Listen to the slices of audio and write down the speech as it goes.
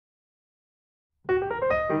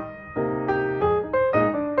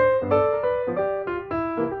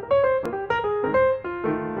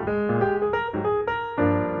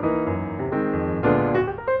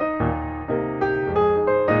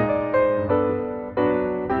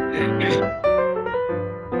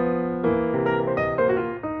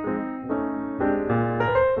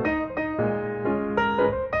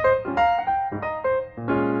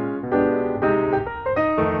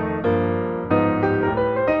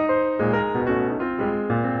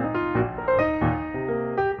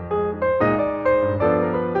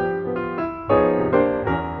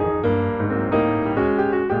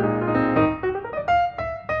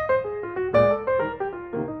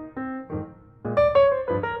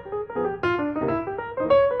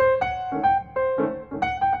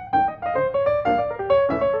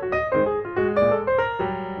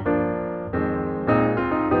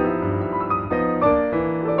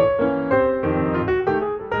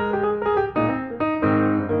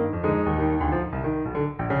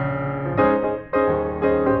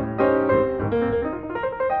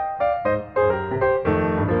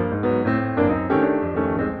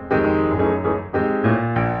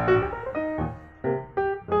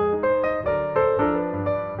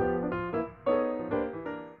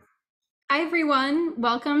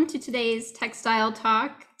Welcome to today's Textile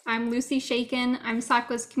Talk. I'm Lucy Shaken. I'm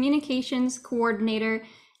SACWA's Communications Coordinator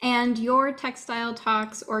and your Textile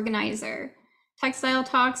Talks organizer. Textile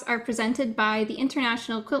Talks are presented by the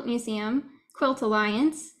International Quilt Museum, Quilt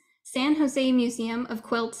Alliance, San Jose Museum of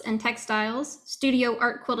Quilts and Textiles, Studio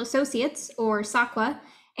Art Quilt Associates, or SACWA,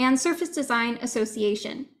 and Surface Design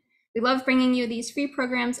Association. We love bringing you these free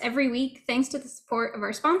programs every week thanks to the support of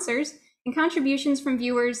our sponsors and contributions from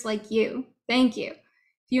viewers like you. Thank you.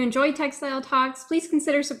 If you enjoy Textile Talks, please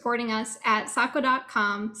consider supporting us at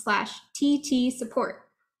sacwa.com/tt-support.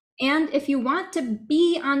 And if you want to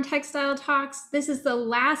be on Textile Talks, this is the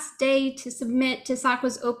last day to submit to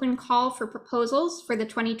SACWA's open call for proposals for the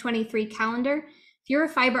 2023 calendar. If you're a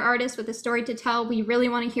fiber artist with a story to tell, we really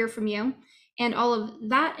want to hear from you. And all of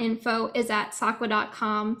that info is at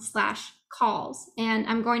sacwa.com/calls. And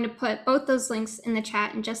I'm going to put both those links in the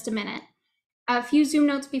chat in just a minute. A few Zoom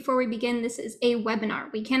notes before we begin. This is a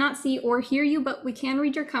webinar. We cannot see or hear you, but we can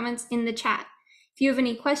read your comments in the chat. If you have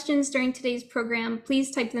any questions during today's program,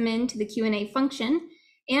 please type them into the Q&A function.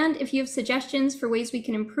 And if you have suggestions for ways we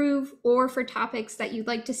can improve or for topics that you'd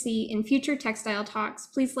like to see in future Textile Talks,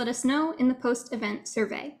 please let us know in the post-event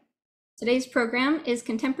survey. Today's program is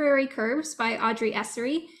Contemporary Curves by Audrey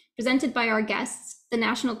Esarey, presented by our guests, the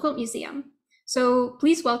National Quilt Museum. So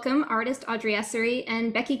please welcome artist Audrey Esarey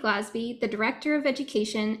and Becky Glasby, the Director of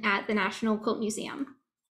Education at the National Quilt Museum.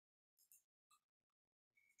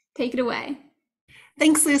 Take it away.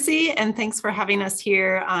 Thanks, Lucy, and thanks for having us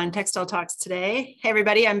here on Textile Talks today. Hey,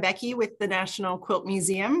 everybody, I'm Becky with the National Quilt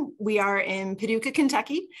Museum. We are in Paducah,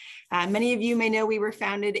 Kentucky. Many of you may know we were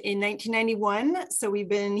founded in 1991, so we've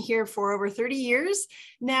been here for over 30 years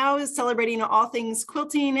now, celebrating all things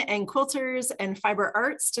quilting and quilters and fiber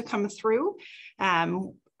arts to come through.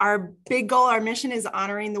 Our big goal, our mission is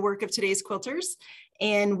honoring the work of today's quilters.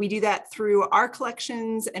 And we do that through our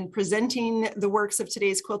collections and presenting the works of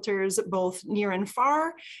today's quilters, both near and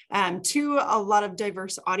far, to a lot of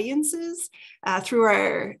diverse audiences, through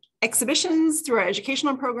our exhibitions, through our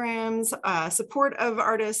educational programs, support of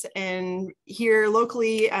artists, and here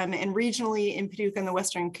locally and regionally in Paducah and the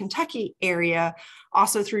Western Kentucky area,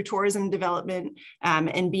 also through tourism development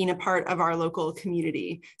and being a part of our local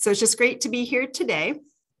community. So it's just great to be here today.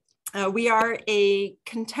 We are a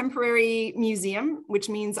contemporary museum, which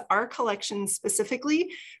means our collection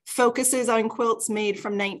specifically focuses on quilts made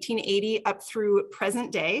from 1980 up through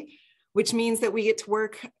present day, which means that we get to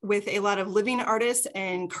work with a lot of living artists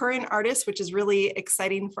and current artists, which is really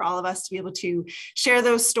exciting for all of us to be able to share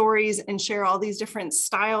those stories and share all these different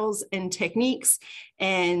styles and techniques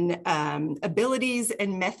and abilities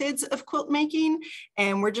and methods of quilt making.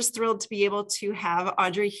 And we're just thrilled to be able to have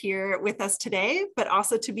Audrey here with us today, but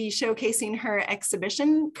also to be showcasing her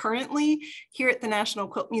exhibition currently here at the National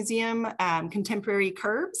Quilt Museum, Contemporary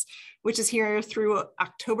Curves, which is here through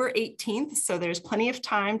October 18th. So there's plenty of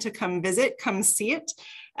time to come visit, come see it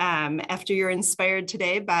after you're inspired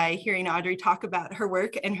today by hearing Audrey talk about her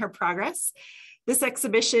work and her progress. This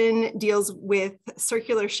exhibition deals with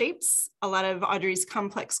circular shapes, a lot of Audrey's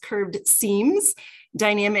complex curved seams,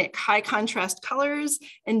 dynamic high contrast colors,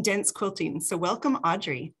 and dense quilting. So welcome,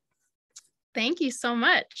 Audrey. Thank you so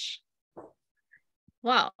much.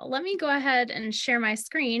 Well, let me go ahead and share my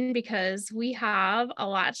screen because we have a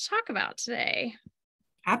lot to talk about today.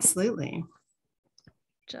 Absolutely.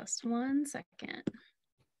 Just one second.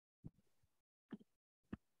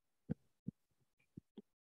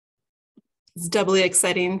 It's doubly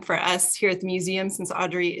exciting for us here at the museum since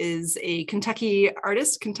Audrey is a Kentucky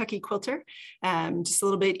artist, Kentucky quilter, just a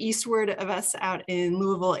little bit eastward of us out in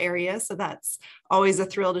Louisville area. So that's always a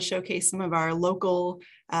thrill to showcase some of our local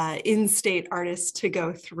in-state artists to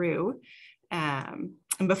go through. And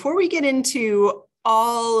before we get into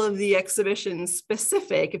all of the exhibitions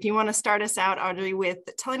specific, if you want to start us out, Audrey, with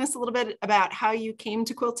telling us a little bit about how you came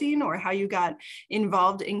to quilting or how you got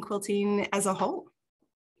involved in quilting as a whole.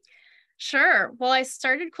 Sure. Well, I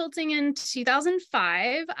started quilting in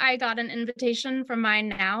 2005. I got an invitation from my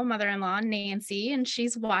now mother-in-law, Nancy, and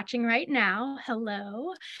she's watching right now.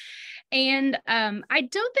 Hello. And I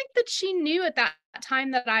don't think that she knew at that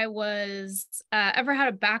time that I was ever had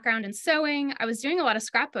a background in sewing. I was doing a lot of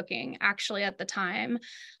scrapbooking actually at the time,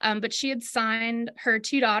 but she had signed her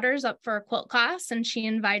 2 daughters up for a quilt class and she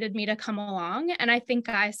invited me to come along. And I think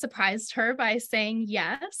I surprised her by saying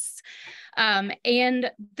yes.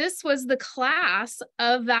 And this was the class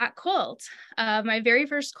of that quilt. My very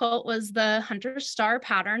first quilt was the Hunter Star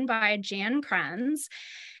pattern by Jan Krenz.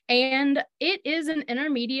 And it is an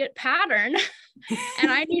intermediate pattern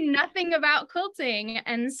and I knew nothing about quilting.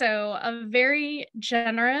 And so a very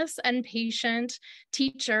generous and patient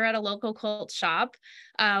teacher at a local quilt shop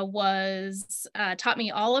taught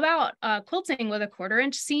me all about quilting with a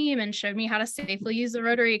 1/4-inch seam and showed me how to safely use the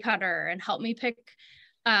rotary cutter and helped me pick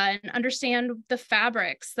and understand the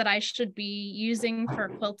fabrics that I should be using for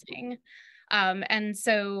quilting. And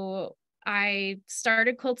so I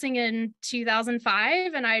started quilting in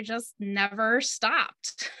 2005 and I just never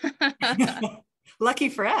stopped. Lucky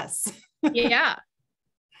for us. Yeah.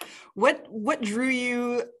 What drew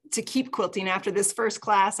you to keep quilting after this first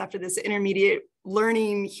class, after this intermediate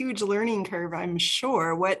learning, huge learning curve, I'm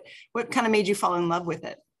sure? What kind of made you fall in love with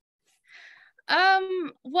it?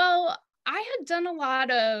 Well, I had done a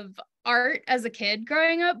lot of art as a kid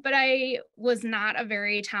growing up, but I was not a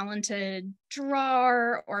very talented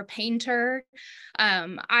drawer or painter.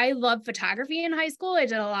 I loved photography in high school. I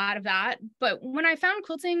did a lot of that. But when I found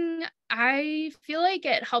quilting, I feel like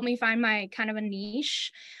it helped me find my kind of a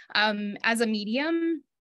niche as a medium,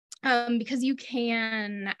 because you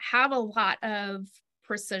can have a lot of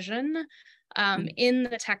precision in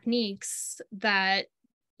the techniques that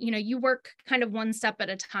you work kind of one step at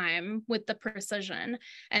a time with the precision.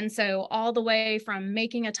 And so all the way from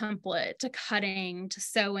making a template to cutting to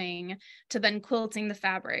sewing to then quilting the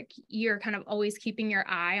fabric, you're kind of always keeping your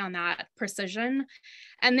eye on that precision.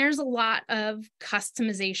 And there's a lot of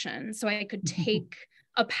customization. So I could take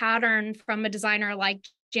a pattern from a designer like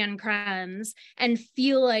Jan Krenz and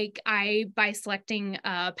feel like by selecting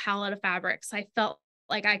a palette of fabrics, I felt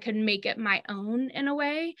like I could make it my own in a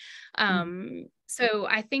way. So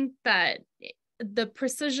I think that the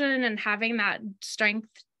precision and having that strength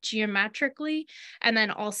geometrically, and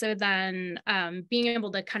then also then being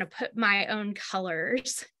able to kind of put my own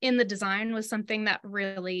colors in the design was something that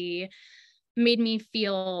really made me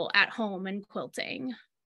feel at home in quilting.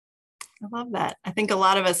 I love that. I think a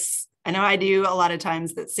lot of us, I know I do a lot of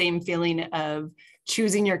times, that same feeling of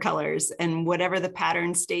choosing your colors, and whatever the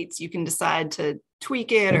pattern states, you can decide to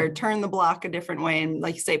tweak it or turn the block a different way. And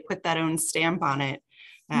like you say, put that own stamp on it,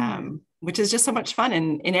 which is just so much fun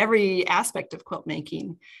in every aspect of quilt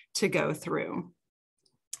making to go through.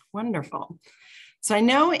 Wonderful. So I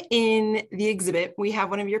know in the exhibit, we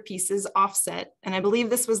have one of your pieces, Offset, and I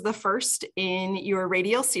believe this was the first in your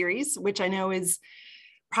Radial series, which I know is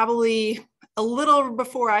probably a little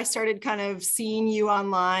before I started kind of seeing you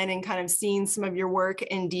online and kind of seeing some of your work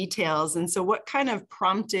and details. And so what kind of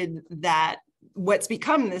prompted that, what's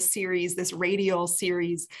become this series, this Radial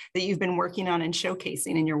series that you've been working on and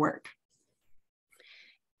showcasing in your work?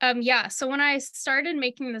 Yeah, so when I started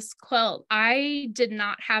making this quilt, I did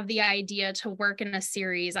not have the idea to work in a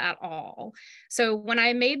series at all. So when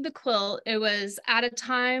I made the quilt, it was at a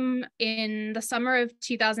time in the summer of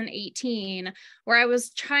 2018 where I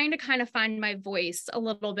was trying to kind of find my voice a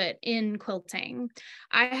little bit in quilting.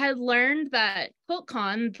 I had learned that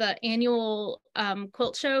QuiltCon, the annual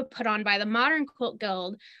quilt show put on by the Modern Quilt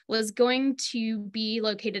Guild, was going to be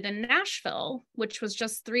located in Nashville, which was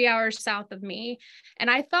just 3 hours south of me. And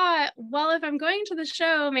I thought, well, if I'm going to the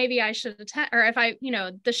show, maybe I should attend, or if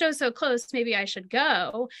the show's so close, maybe I should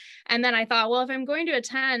go. And then I thought, well, if I'm going to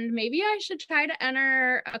attend, maybe I should try to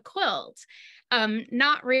enter a quilt.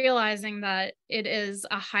 Not realizing that it is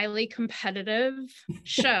a highly competitive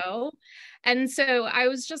show. And so I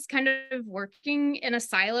was just kind of working in a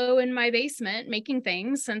silo in my basement, making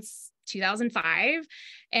things since 2005.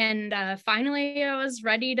 And finally, I was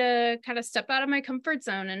ready to kind of step out of my comfort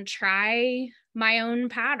zone and try my own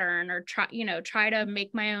pattern or try to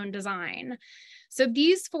make my own design. So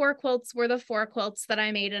these 4 quilts were the 4 quilts that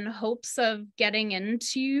I made in hopes of getting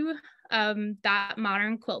into that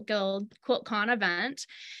Modern Quilt Guild QuiltCon event.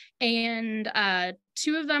 And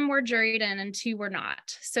 2 of them were juried in and 2 were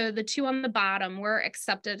not. So the 2 on the bottom were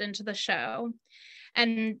accepted into the show.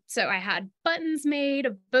 And so I had buttons made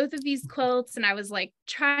of both of these quilts, and I was like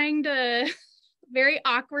trying to very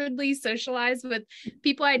awkwardly socialize with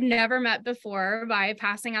people I'd never met before by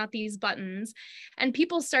passing out these buttons. And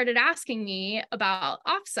people started asking me about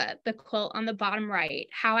Offset, the quilt on the bottom right,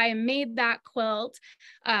 how I made that quilt,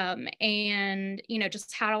 and,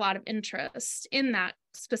 just had a lot of interest in that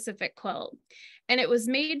specific quilt. And it was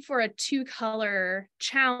made for a 2-color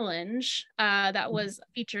challenge that was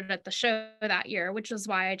featured at the show that year, which is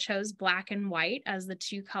why I chose black and white as the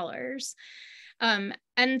 2 colors.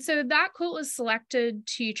 And so that quilt was selected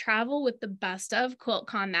to travel with the best of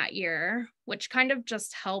QuiltCon that year, which kind of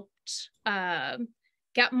just helped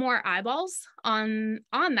get more eyeballs on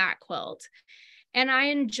that quilt. And I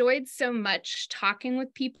enjoyed so much talking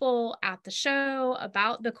with people at the show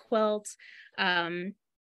about the quilt,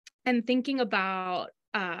 and thinking about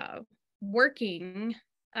working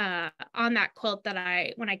on that quilt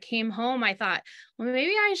that when I came home, I thought, well,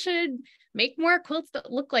 maybe I should make more quilts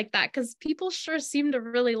that look like that, because people sure seem to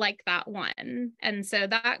really like that one. And so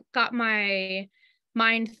that got my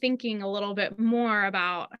mind thinking a little bit more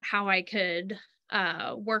about how I could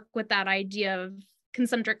work with that idea of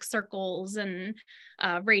concentric circles and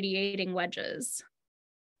radiating wedges.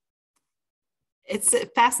 It's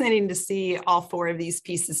fascinating to see all 4 of these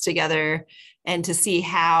pieces together and to see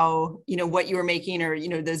how, what you were making, or,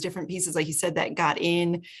 those different pieces, like you said, that got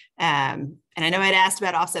in. And I know I'd asked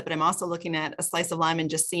about Offset, but I'm also looking at A Slice of Lime and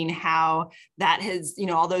just seeing how that has,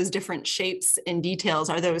 all those different shapes and details.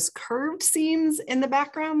 Are those curved seams in the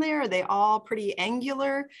background there? Are they all pretty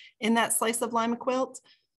angular in that Slice of Lime quilt?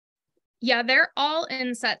 Yeah, they're all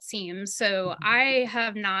inset seams. So I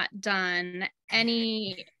have not done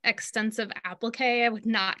any extensive applique. I would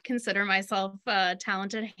not consider myself a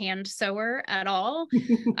talented hand sewer at all.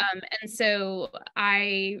 And so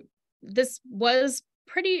this was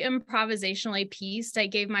pretty improvisationally pieced. I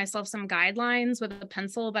gave myself some guidelines with a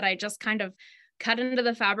pencil, but I just kind of cut into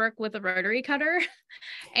the fabric with a rotary cutter.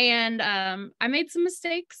 And I made some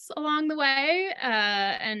mistakes along the way,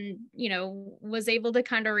 and, was able to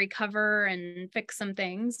kind of recover and fix some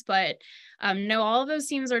things. But no, all of those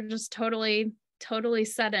seams are just totally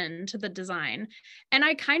set into the design. And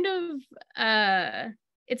I kind of,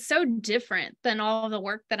 it's so different than all the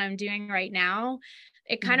work that I'm doing right now.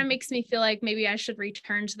 It kind of makes me feel like maybe I should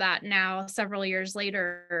return to that now, several years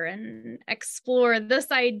later, and explore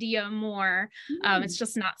this idea more. It's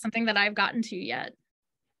just not something that I've gotten to yet.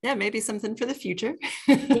 Yeah, maybe something for the future.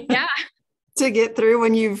 Yeah. To get through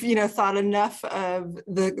when you've, thought enough of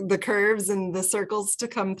the curves and the circles to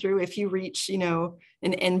come through, if you reach, an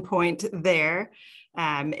endpoint there.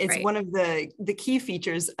 It's right. One of the key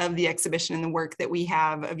features of the exhibition and the work that we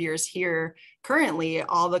have of yours here currently,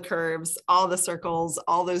 all the curves, all the circles,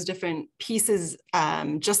 all those different pieces,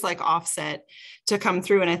 just like Offset, to come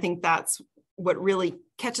through. And I think that's what really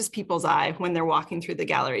catches people's eye when they're walking through the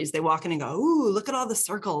galleries. They walk in and go, ooh, look at all the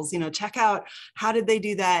circles, check out how did they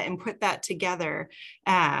do that and put that together.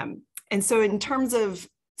 And so in terms of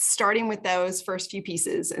starting with those first few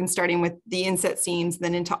pieces and starting with the inset seams,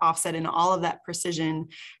 then into Offset and all of that precision,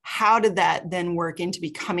 how did that then work into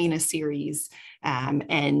becoming a series? And,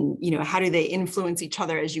 how do they influence each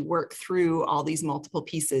other as you work through all these multiple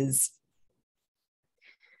pieces?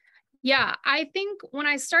 Yeah, I think when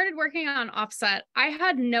I started working on Offset, I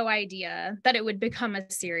had no idea that it would become a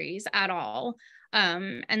series at all.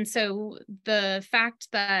 And so the fact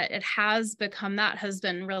that it has become that has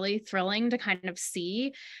been really thrilling to kind of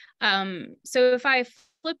see. So if I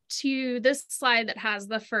flip to this slide that has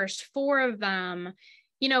the first 4 of them,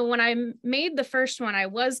 when I made the first one, I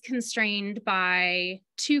was constrained by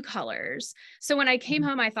 2 colors. So when I came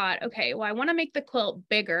home, I thought, okay, well, I want to make the quilt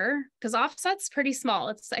bigger because Offset's pretty small.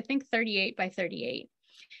 It's, I think, 38 by 38.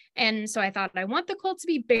 And so I thought, I want the quilt to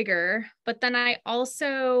be bigger, but then I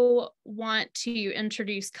also want to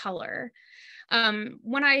introduce color.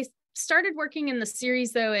 When I started working in the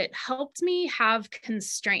series, though, it helped me have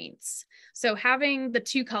constraints. So having the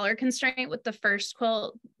 2 color constraint with the first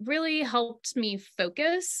quilt really helped me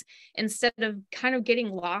focus instead of kind of getting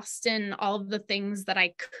lost in all of the things that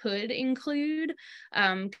I could include.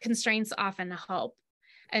 Constraints often help.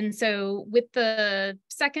 And so with the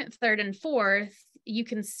second, third, and fourth, you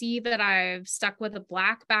can see that I've stuck with a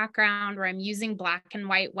black background where I'm using black and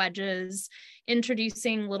white wedges,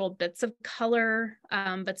 introducing little bits of color,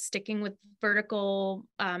 but sticking with vertical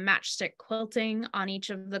matchstick quilting on each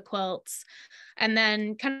of the quilts. And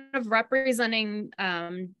then kind of representing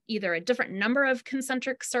either a different number of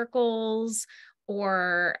concentric circles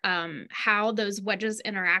or how those wedges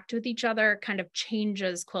interact with each other kind of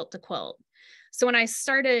changes quilt to quilt. So when I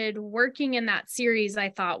started working in that series, I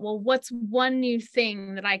thought, well, what's one new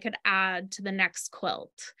thing that I could add to the next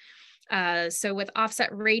quilt? So with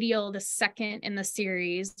Offset Radial, the second in the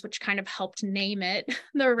series, which kind of helped name it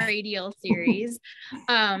the Radial series,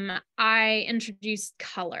 I introduced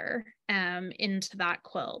color into that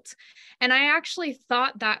quilt. And I actually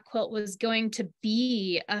thought that quilt was going to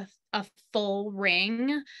be a full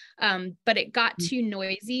ring, but it got too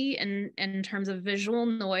noisy in terms of visual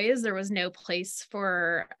noise. There was no place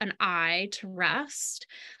for an eye to rest.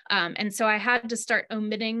 And so I had to start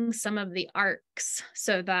omitting some of the arcs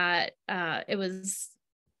so that it was,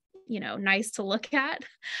 nice to look at.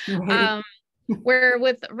 Right. Where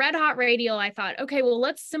with Red Hot Radial, I thought, okay, well,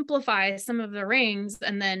 let's simplify some of the rings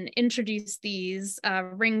and then introduce these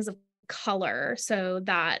rings of color so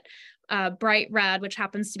that bright red, which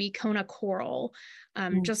happens to be Kona Coral,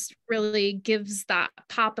 just really gives that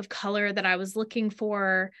pop of color that I was looking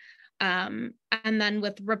for. And then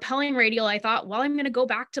with Repelling Radial, I thought, well, I'm going to go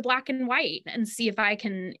back to black and white and see if I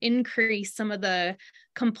can increase some of the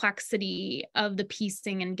complexity of the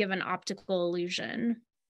piecing and give an optical illusion.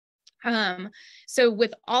 So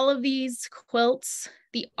with all of these quilts,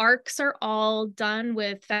 the arcs are all done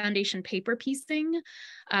with foundation paper piecing,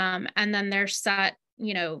 and then they're set,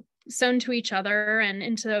 sewn to each other and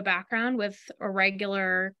into the background with a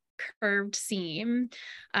regular curved seam.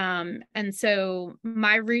 And so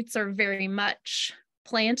my roots are very much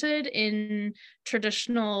planted in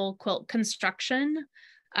traditional quilt construction.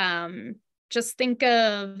 Just think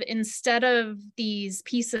of, instead of these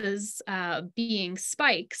pieces being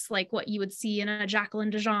spikes, like what you would see in a Jacqueline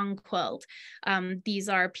de Jong quilt, these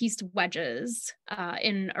are pieced wedges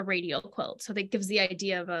in a radial quilt. So that gives the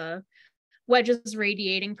idea of a wedges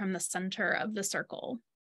radiating from the center of the circle.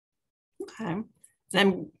 Okay.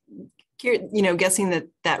 And I'm guessing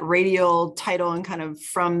that radial title and kind of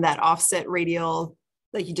from that offset radial,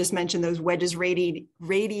 like you just mentioned, those wedges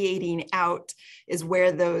radiating out is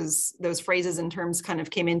where those phrases and terms kind of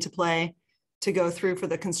came into play to go through for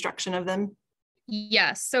the construction of them.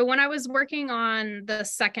 Yes. So when I was working on the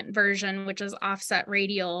second version, which is Offset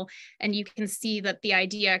Radial, and you can see that the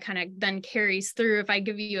idea kind of then carries through. If I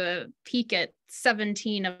give you a peek at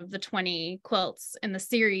 17 of the 20 quilts in the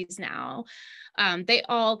series now, they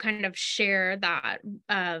all kind of share that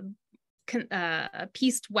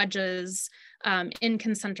pieced wedges in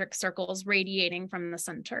concentric circles radiating from the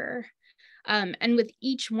center. And with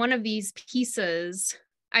each one of these pieces,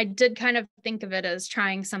 I did kind of think of it as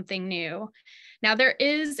trying something new. Now there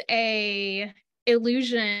is a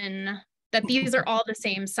illusion that these are all the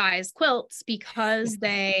same size quilts because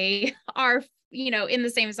they are, in the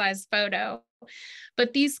same size photo.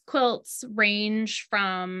 But these quilts range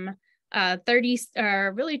from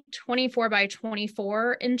 24 by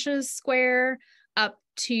 24 inches square up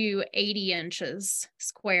to 80 inches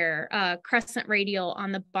square. Crescent Radial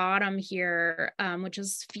on the bottom here, which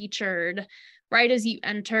is featured right as you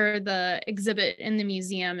enter the exhibit in the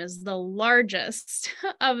museum, is the largest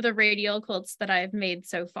of the radial quilts that I've made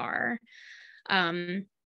so far. And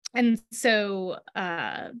so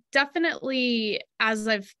definitely, as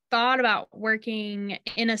I've thought about working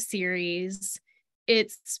in a series,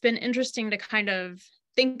 it's been interesting to kind of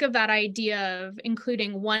think of that idea of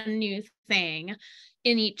including one new thing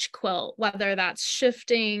in each quilt, whether that's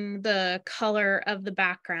shifting the color of the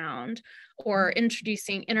background or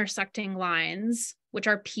introducing intersecting lines, which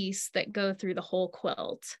are pieced that go through the whole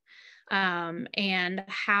quilt, and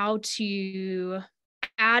how to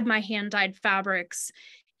add my hand-dyed fabrics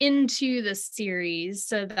into the series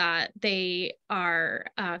so that they are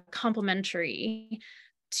complementary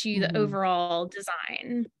to the overall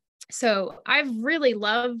design. So I've really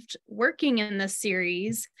loved working in this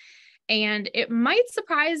series, and it might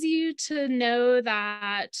surprise you to know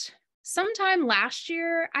that sometime last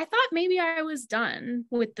year, I thought maybe I was done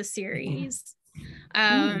with the series.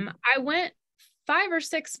 I went 5 or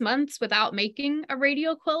 6 months without making a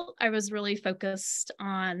radial quilt. I was really focused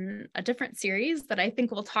on a different series that I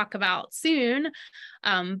think we'll talk about soon.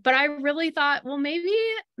 But I really thought, well, maybe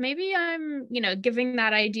I'm, giving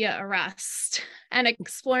that idea a rest and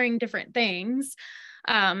exploring different things.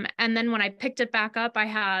 And then when I picked it back up, I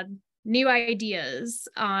had new ideas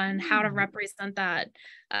on how to represent that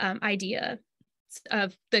idea.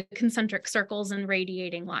 of the concentric circles and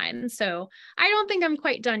radiating lines. So I don't think I'm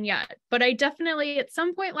quite done yet, but I definitely, at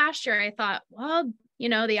some point last year, I thought, well, you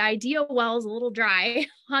know, the idea well is a little dry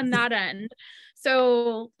on that end.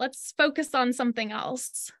 So let's focus on something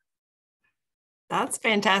else. That's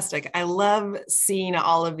fantastic. I love seeing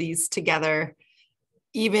all of these together,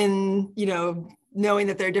 even, you know, knowing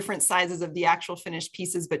that they're different sizes of the actual finished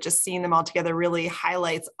pieces, but just seeing them all together really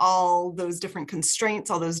highlights all those different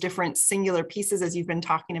constraints, all those different singular pieces, as you've been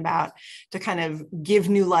talking about, to kind of give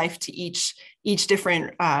new life to each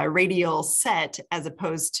different radial set, as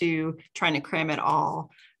opposed to trying to cram it all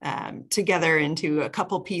together into a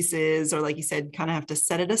couple pieces, or like you said, kind of have to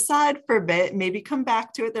set it aside for a bit, maybe come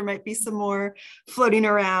back to it. There might be some more floating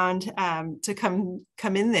around to come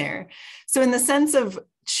in there. So in the sense of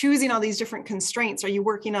choosing all these different constraints, are you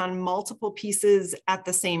working on multiple pieces at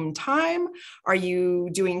the same time? Are you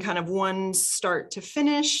doing kind of one start to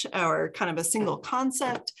finish, or kind of a single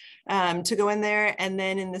concept to go in there? And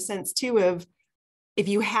then in the sense too of, if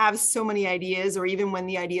you have so many ideas, or even when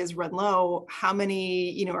the ideas run low, how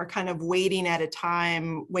many, you know, are kind of waiting at a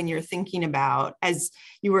time when you're thinking about, as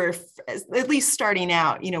you were at least starting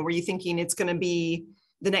out, you know, were you thinking it's going to be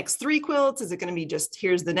the next 3 quilts? Is it going to be just,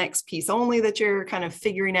 here's the next piece only, that you're kind of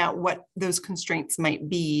figuring out what those constraints might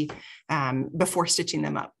be before stitching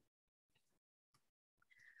them up?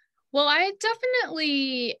 Well, I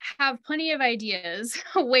definitely have plenty of ideas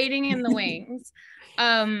waiting in the wings.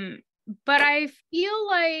 But I feel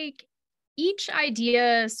like each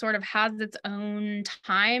idea sort of has its own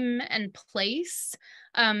time and place.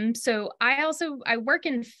 So I work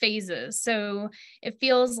in phases. So it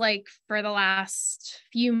feels like for the last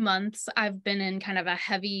few months, I've been in kind of a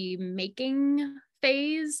heavy making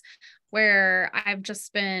phase, where I've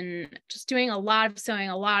just been doing a lot of sewing,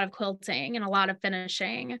 a lot of quilting, and a lot of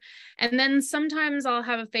finishing. And then sometimes I'll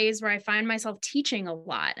have a phase where I find myself teaching a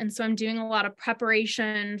lot. And so I'm doing a lot of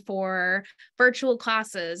preparation for virtual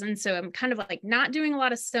classes. And so I'm kind of like not doing a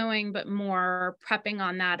lot of sewing, but more prepping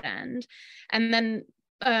on that end. And then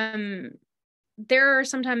there are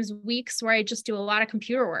sometimes weeks where I just do a lot of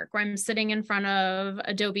computer work, where I'm sitting in front of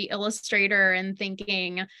Adobe Illustrator and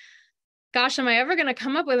thinking, gosh, am I ever going to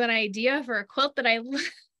come up with an idea for a quilt that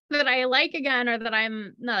I like again, or that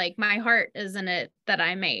I'm like, my heart is in it, that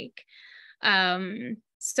I make.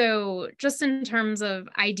 So just in terms of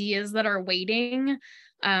ideas that are waiting,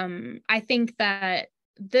 I think that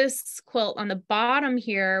this quilt on the bottom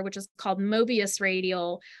here, which is called Mobius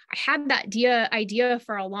Radial, I had that idea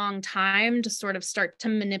for a long time to sort of start to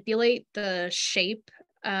manipulate the shape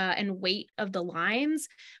and weight of the lines,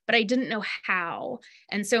 but I didn't know how.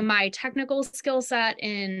 And so my technical skill set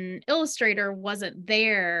in Illustrator wasn't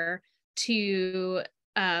there to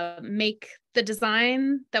make the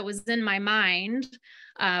design that was in my mind,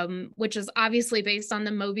 which is obviously based on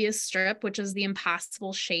the Mobius strip, which is the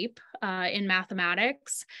impossible shape in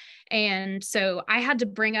mathematics. And so I had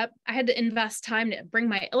to invest time to bring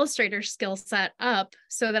my Illustrator skill set up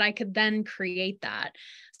so that I could then create that.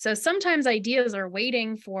 So sometimes ideas are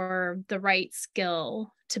waiting for the right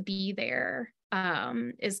skill to be there,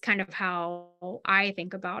 is kind of how I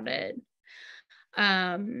think about it.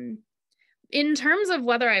 In terms of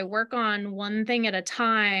whether I work on one thing at a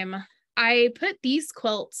time, I put these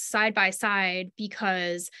quilts side by side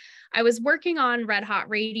because I was working on Red Hot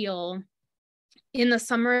Radial in the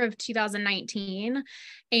summer of 2019.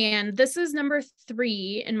 And this is number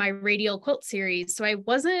 3 in my Radial Quilt series. So I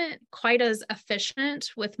wasn't quite as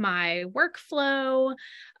efficient with my workflow.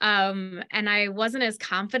 And I wasn't as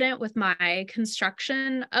confident with my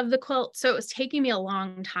construction of the quilt. So it was taking me a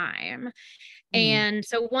long time. And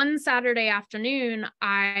so one Saturday afternoon,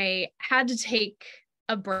 I had to take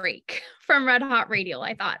a break from Red Hot Radial.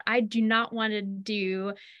 I thought, I do not want to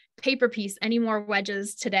do paper piece any more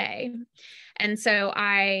wedges today. And so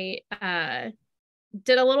I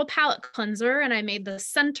did a little palette cleanser, and I made the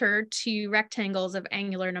center 2 rectangles of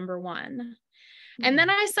angular number 1. And then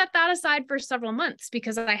I set that aside for several months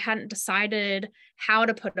because I hadn't decided how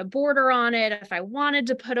to put a border on it, if I wanted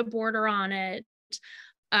to put a border on it.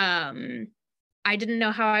 I didn't know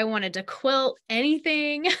how I wanted to quilt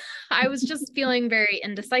anything. I was just feeling very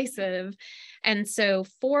indecisive. And so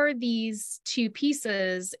for these 2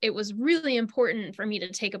 pieces, it was really important for me to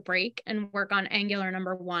take a break and work on angular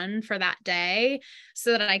number 1 for that day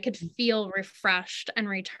so that I could feel refreshed and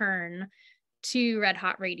return to Red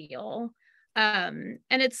Hot Radial. And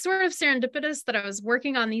it's sort of serendipitous that I was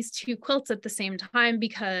working on these two quilts at the same time,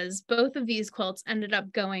 because both of these quilts ended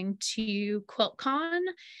up going to QuiltCon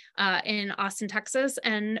in Austin, Texas,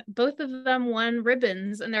 and both of them won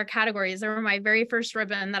ribbons in their categories. They were my very first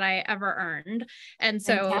ribbon that I ever earned. And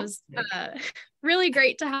so Fantastic. it was really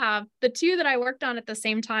great to have the two that I worked on at the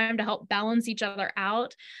same time to help balance each other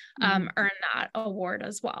out, earn that award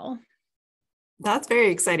as well. That's very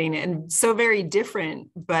exciting and so very different,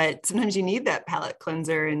 but sometimes you need that palette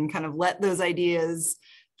cleanser and kind of let those ideas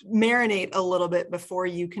marinate a little bit before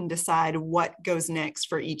you can decide what goes next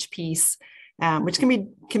for each piece, which can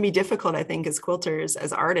be difficult, I think, as quilters,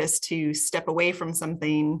 as artists, to step away from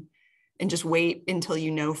something and just wait until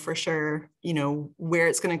you know for sure, you know, where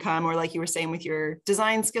it's going to come, or like you were saying with your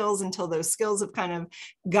design skills, until those skills have kind of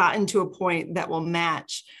gotten to a point that will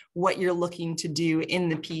match what you're looking to do in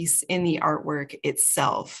the piece, in the artwork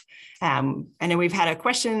itself. I know we've had a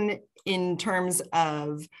question in terms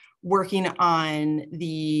of working on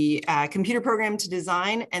the computer program to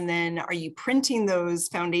design, and then are you printing those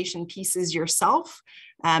foundation pieces yourself?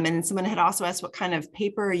 And then someone had also asked, what kind of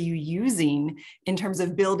paper are you using in terms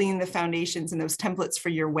of building the foundations and those templates for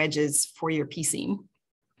your wedges for your piecing?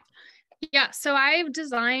 Yeah, so I've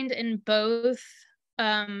designed in both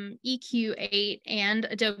EQ8 and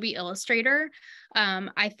Adobe Illustrator.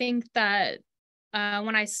 I think that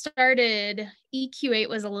when I started, EQ8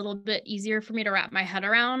 was a little bit easier for me to wrap my head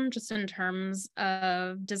around, just in terms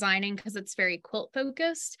of designing, because it's very quilt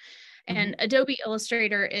focused. And Adobe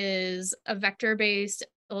Illustrator is a vector-based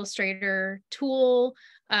Illustrator tool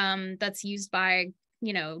that's used by,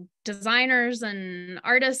 you know, designers and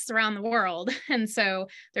artists around the world. And so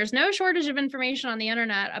there's no shortage of information on the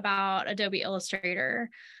internet about Adobe Illustrator.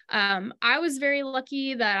 I was very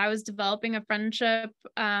lucky that I was developing a friendship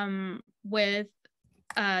with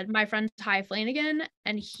my friend Ty Flanagan,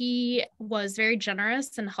 and he was very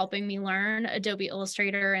generous in helping me learn Adobe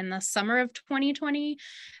Illustrator in the summer of 2020.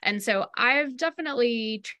 And so I've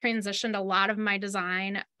definitely transitioned a lot of my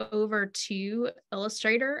design over to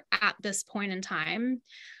Illustrator at this point in time.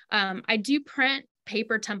 I do print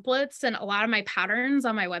paper templates, and a lot of my patterns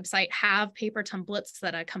on my website have paper templates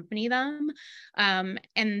that accompany them.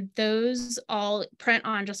 And those all print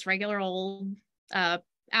on just regular old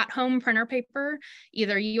at-home printer paper,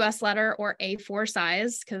 either US letter or A4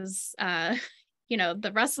 size, because you know,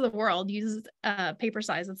 the rest of the world uses paper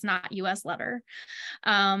size. It's not US letter.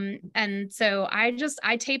 And so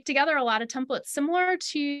I tape together a lot of templates similar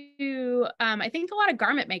to, I think a lot of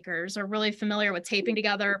garment makers are really familiar with taping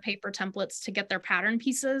together paper templates to get their pattern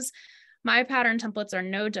pieces. My pattern templates are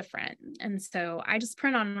no different. And so I just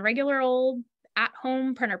print on regular old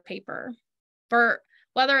at-home printer paper for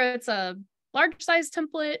whether it's a large size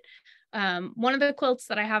template. One of the quilts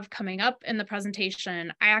that I have coming up in the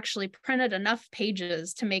presentation, I actually printed enough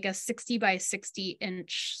pages to make a 60 by 60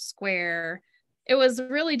 inch square. It was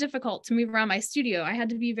really difficult to move around my studio. I had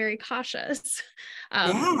to be very cautious.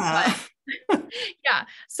 Yeah. Yeah.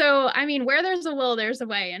 So, I mean, where there's a will, there's a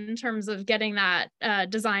way in terms of getting that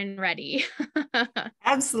design ready.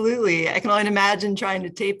 Absolutely. I can only imagine trying to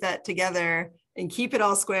tape that together and keep it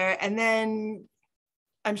all square. And then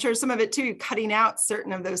I'm sure some of it too, cutting out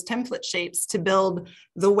certain of those template shapes to build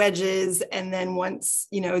the wedges. And then once,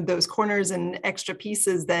 you know, those corners and extra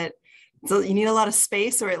pieces, that so you need a lot of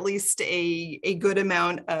space, or at least a good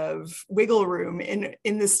amount of wiggle room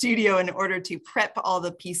in the studio in order to prep all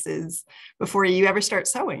the pieces before you ever start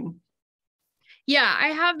sewing. Yeah, I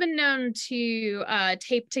have been known to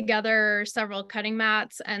tape together several cutting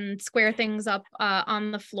mats and square things up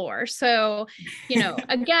on the floor. So, you know,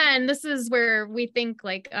 again, this is where we think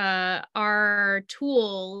like our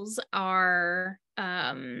tools are,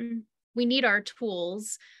 we need our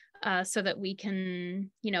tools so that we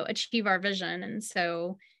can, you know, achieve our vision. And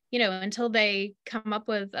so, you know, until they come up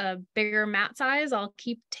with a bigger mat size, I'll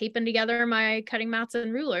keep taping together my cutting mats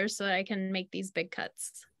and rulers so that I can make these big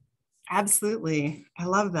cuts. Absolutely. I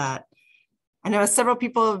love that. I know several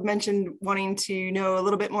people have mentioned wanting to know a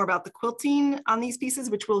little bit more about the quilting on these pieces,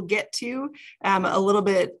 which we'll get to a little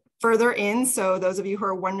bit further in. So those of you who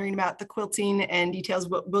are wondering about the quilting and details,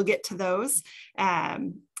 we'll get to those.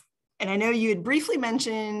 And I know you had briefly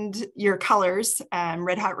mentioned your colors,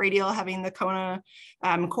 Red Hot Radial having the Kona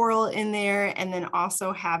coral in there, and then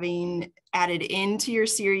also having added into your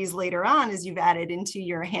series later on as you've added into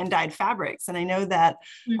your hand-dyed fabrics. And I know that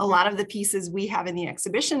a lot of the pieces we have in the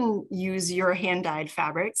exhibition use your hand-dyed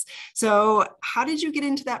fabrics. So how did you get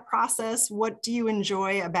into that process? What do you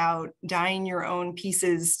enjoy about dyeing your own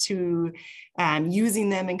pieces to using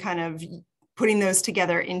them and kind of putting those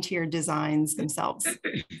together into your designs themselves?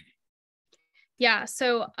 Yeah,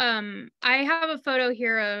 so I have a photo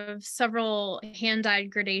here of several hand-dyed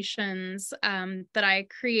gradations that I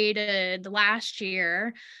created last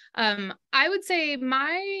year. I would say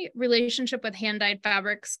my relationship with hand-dyed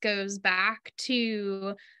fabrics goes back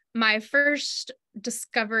to my first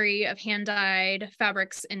discovery of hand-dyed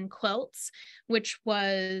fabrics in quilts, which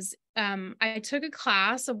was I took a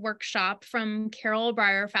class, a workshop from Carol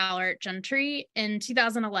Breyer Fowler at Gentry in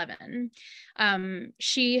 2011.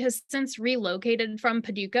 She has since relocated from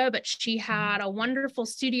Paducah, but she had a wonderful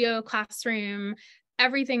studio, classroom,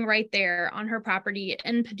 everything right there on her property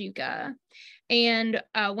in Paducah. And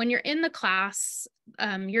when you're in the class,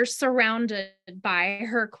 you're surrounded by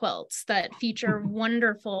her quilts that feature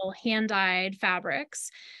wonderful hand-dyed fabrics.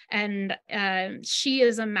 And she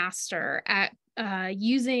is a master at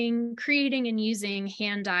creating and using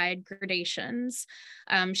hand-dyed gradations.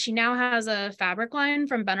 She now has a fabric line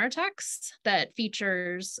from Benartex that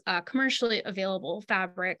features commercially available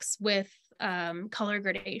fabrics with color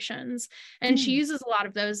gradations. And she uses a lot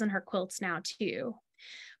of those in her quilts now too.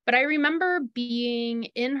 But I remember being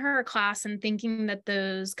in her class and thinking that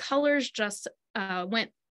those colors just went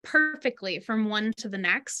perfectly from one to the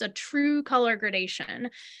next, a true color gradation,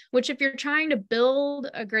 which if you're trying to build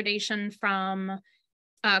a gradation from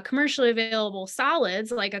commercially available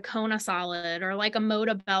solids like a Kona solid or like a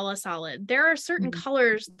Motabella solid, there are certain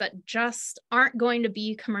colors that just aren't going to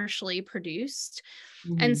be commercially produced.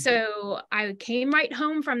 And so I came right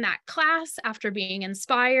home from that class after being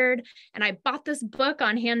inspired, and I bought this book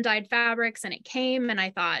on hand-dyed fabrics, and it came and I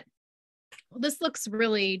thought, well, this looks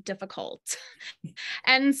really difficult.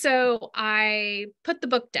 And so I put the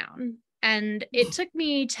book down, and it took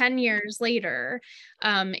me 10 years later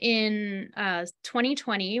in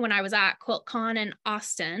 2020 when I was at QuiltCon in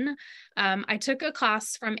Austin. I took a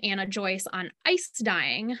class from Anna Joyce on ice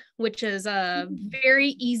dyeing, which is a very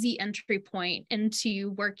easy entry point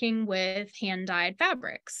into working with hand-dyed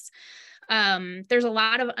fabrics. There's a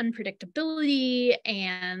lot of unpredictability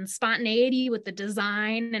and spontaneity with the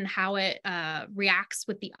design and how it reacts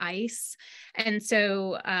with the ice. And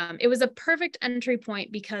so it was a perfect entry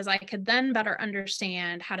point because I could then better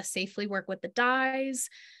understand how to safely work with the dyes.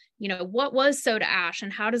 You know, what was soda ash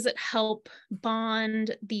and how does it help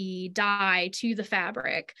bond the dye to the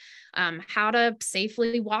fabric, how to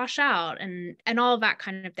safely wash out and all of that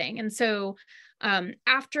kind of thing. And so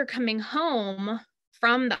after coming home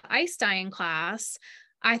from the ice dyeing class,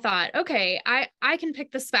 I thought, okay, I can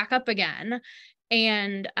pick this back up again.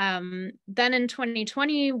 And then in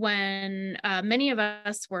 2020, when many of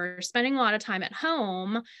us were spending a lot of time at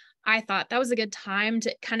home, I thought that was a good time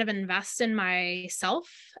to kind of invest in myself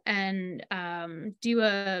and do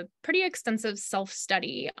a pretty extensive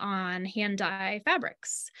self-study on hand dye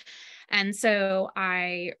fabrics. And so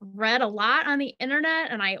I read a lot on the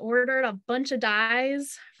internet and I ordered a bunch of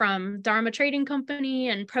dyes from Dharma Trading Company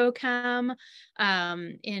and ProChem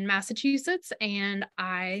in Massachusetts. And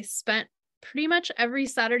I spent pretty much every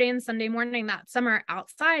Saturday and Sunday morning that summer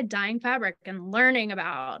outside dyeing fabric and learning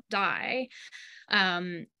about dye.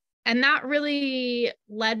 And that really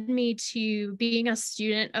led me to being a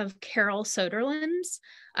student of Carol Soderlund's.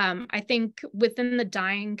 I think within the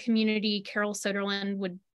dyeing community, Carol Soderlund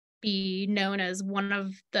would be known as one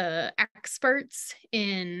of the experts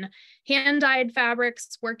in hand-dyed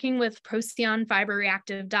fabrics, working with Procyon fiber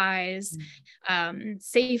reactive dyes,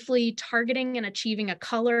 safely targeting and achieving a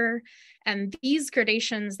color. And these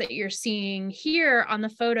gradations that you're seeing here on the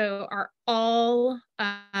photo are all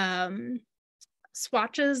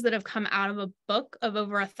swatches that have come out of a book of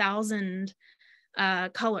over 1,000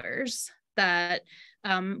 colors that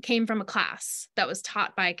came from a class that was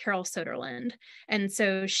taught by Carol Soderlund. And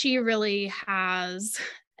so she really has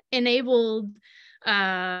enabled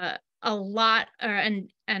a lot and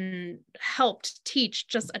helped teach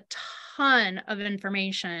just a ton of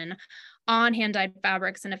information on hand-dyed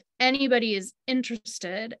fabrics. And if anybody is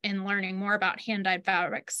interested in learning more about hand-dyed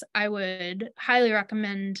fabrics, I would highly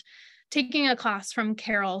recommend taking a class from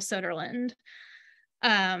Carol Soderlund.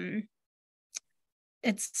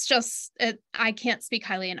 It's just, I can't speak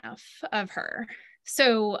highly enough of her.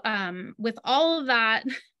 So with all of that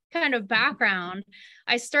kind of background,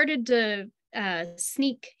 I started to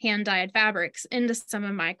sneak hand-dyed fabrics into some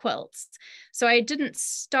of my quilts. So I didn't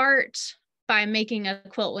start by making a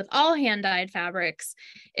quilt with all hand-dyed fabrics.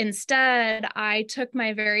 Instead, I took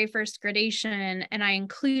my very first gradation and I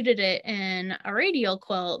included it in a radial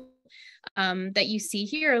quilt that you see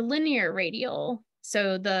here, linear radial.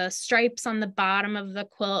 So the stripes on the bottom of the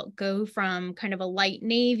quilt go from kind of a light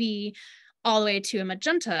navy all the way to a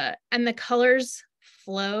magenta, and the colors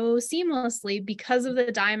flow seamlessly because of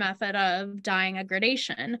the dye method of dyeing a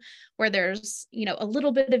gradation, where there's, a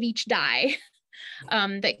little bit of each dye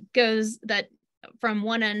that from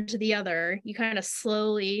one end to the other, you kind of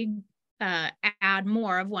slowly add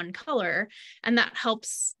more of one color, and that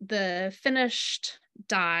helps the finished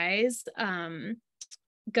dyes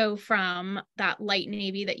go from that light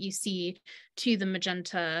navy that you see to the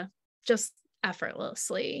magenta just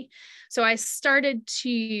effortlessly. So I started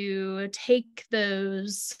to take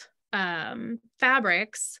those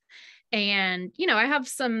fabrics, and I have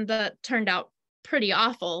some that turned out pretty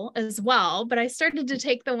awful as well, but I started to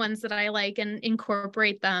take the ones that I like and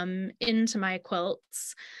incorporate them into my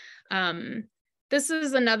quilts. This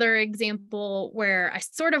is another example where I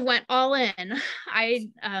sort of went all in. I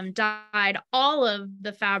dyed all of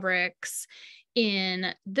the fabrics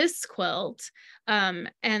in this quilt,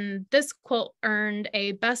 and this quilt earned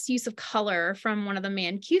a best use of color from one of the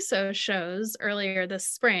Mancuso shows earlier this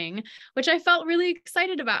spring, which I felt really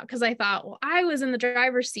excited about, because I thought, well, I was in the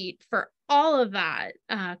driver's seat for all of that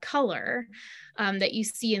color that you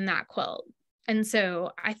see in that quilt. And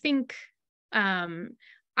so I think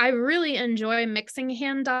I really enjoy mixing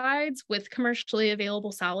hand dyes with commercially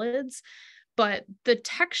available solids, but the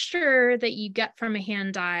texture that you get from a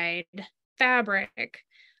hand dyed fabric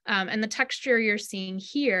and the texture you're seeing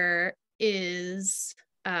here is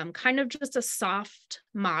kind of just a soft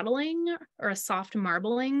modeling or a soft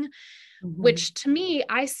marbling, which to me,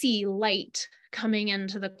 I see light coming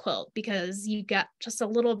into the quilt because you get just a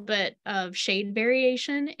little bit of shade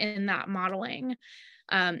variation in that modeling.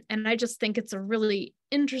 And I just think it's a really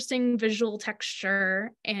interesting visual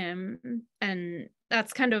texture, and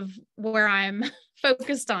that's kind of where I'm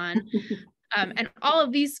focused on. And all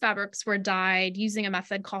of these fabrics were dyed using a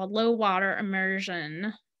method called low water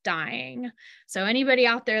immersion dyeing. So anybody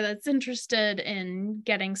out there that's interested in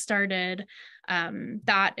getting started,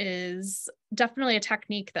 that is definitely a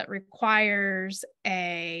technique that requires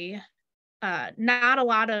not a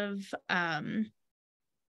lot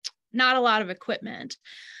of equipment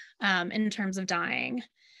in terms of dyeing.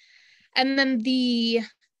 And then the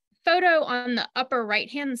photo on the upper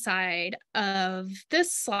right-hand side of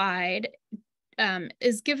this slide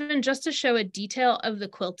is given just to show a detail of the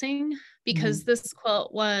quilting, because this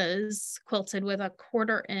quilt was quilted with a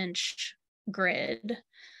 1/4 inch grid.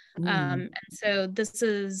 And so this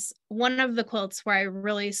is one of the quilts where I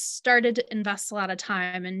really started to invest a lot of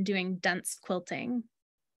time in doing dense quilting.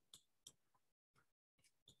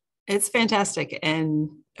 It's fantastic. And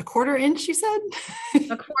a 1/4 inch, you said?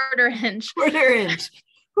 A 1/4 inch. 1/4 inch.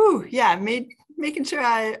 Whew, yeah, making sure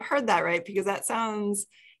I heard that right, because that sounds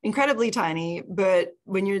incredibly tiny. But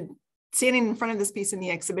when you're standing in front of this piece in the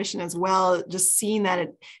exhibition as well, just seeing that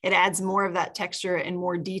it adds more of that texture and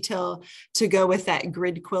more detail to go with that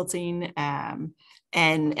grid quilting,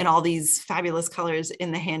 and all these fabulous colors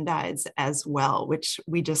in the hand dyes as well, which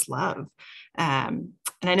we just love. And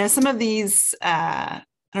I know some of these, I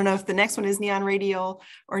don't know if the next one is neon radial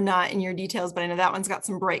or not in your details, but I know that one's got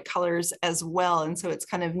some bright colors as well. And so it's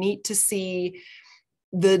kind of neat to see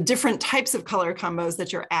the different types of color combos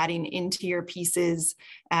that you're adding into your pieces.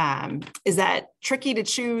 Is that tricky to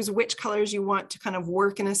choose which colors you want to kind of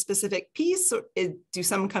work in a specific piece? Or do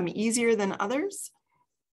some come easier than others?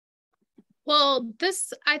 Well,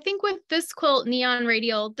 I think with this quilt, Neon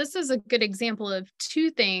Radial, this is a good example of two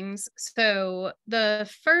things. So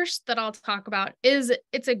the first that I'll talk about is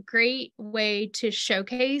it's a great way to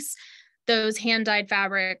showcase those hand-dyed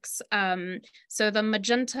fabrics. So the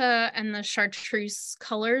magenta and the chartreuse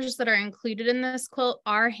colors that are included in this quilt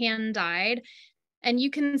are hand-dyed. And you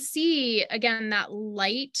can see, again, that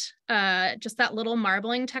light, just that little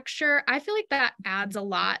marbling texture. I feel like that adds a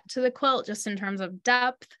lot to the quilt just in terms of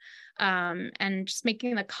depth, and just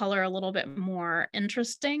making the color a little bit more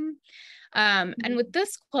interesting. And with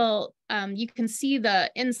this quilt, you can see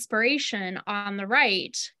the inspiration on the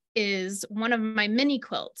right is one of my mini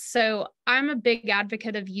quilts. So I'm a big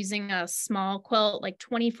advocate of using a small quilt, like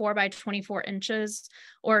 24 by 24 inches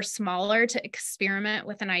or smaller, to experiment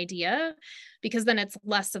with an idea, because then it's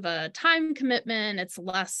less of a time commitment, it's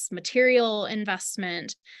less material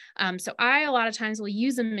investment. So I, a lot of times, will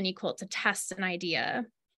use a mini quilt to test an idea.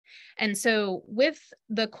 And so with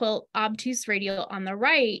the quilt Obtuse Radial on the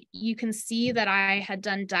right, you can see that I had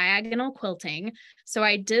done diagonal quilting. So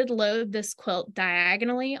I did load this quilt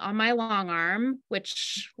diagonally on my long arm,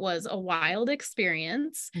 which was a wild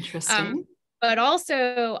experience. Interesting. But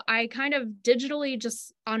also I kind of digitally,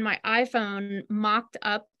 just on my iPhone, mocked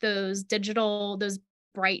up those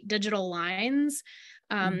bright digital lines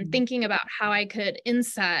thinking about how I could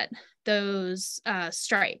inset those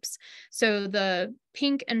stripes. So the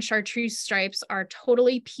pink and chartreuse stripes are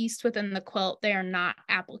totally pieced within the quilt. They are not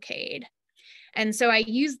appliqued. And so I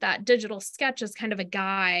used that digital sketch as kind of a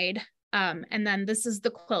guide. And then this is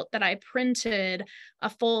the quilt that I printed a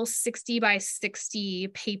full 60 by 60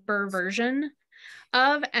 paper version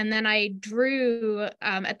of. And then I drew,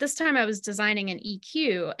 at this time I was designing an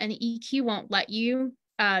EQ, and EQ won't let you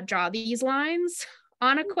draw these lines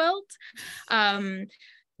on a quilt.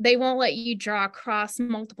 They won't let you draw across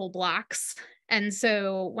multiple blocks. And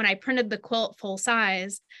so when I printed the quilt full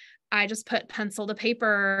size, I just put pencil to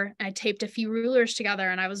paper, I taped a few rulers together,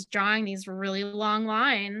 and I was drawing these really long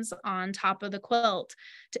lines on top of the quilt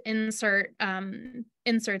to insert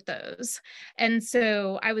those. And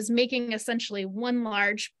so I was making essentially one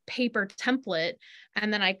large paper template,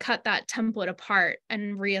 and then I cut that template apart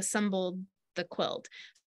and reassembled the quilt.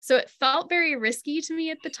 So it felt very risky to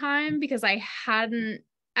me at the time because I hadn't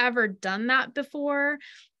ever done that before,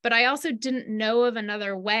 but I also didn't know of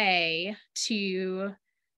another way to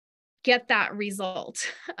get that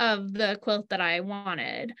result of the quilt that I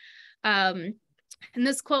wanted. And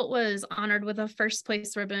this quilt was honored with a first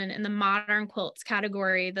place ribbon in the modern quilts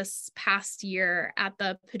category this past year at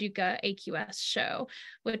the Paducah AQS show,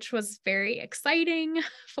 which was very exciting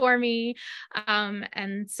for me.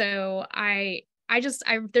 And so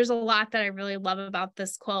there's a lot that I really love about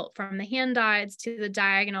this quilt, from the hand dyes to the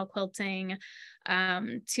diagonal quilting,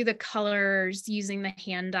 to the colors using the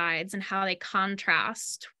hand dyes and how they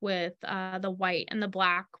contrast with the white and the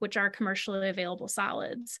black, which are commercially available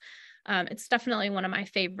solids. It's definitely one of my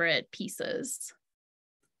favorite pieces.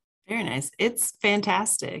 Very nice. It's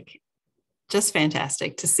fantastic. Just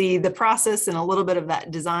fantastic to see the process and a little bit of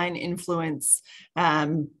that design influence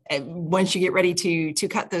once you get ready to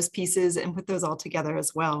cut those pieces and put those all together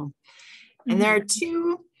as well. And there are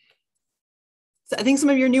two, I think some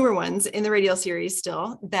of your newer ones in the Radial series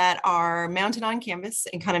still, that are mounted on canvas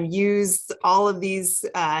and kind of use all of these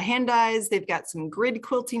hand dyes. They've got some grid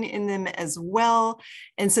quilting in them as well.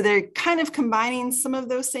 And so they're kind of combining some of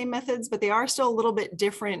those same methods, but they are still a little bit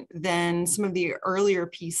different than some of the earlier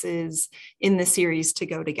pieces in the series to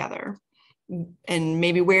go together. And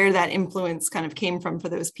maybe where that influence kind of came from for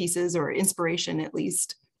those pieces, or inspiration at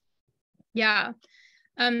least. Yeah.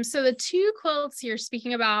 So the two quilts you're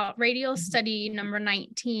speaking about, Radial Study number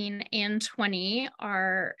 19 and 20,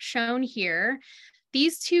 are shown here.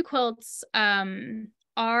 These two quilts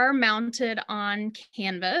are mounted on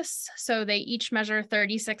canvas. So they each measure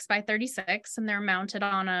 36 by 36, and they're mounted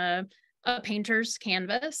on a painter's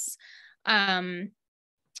canvas. There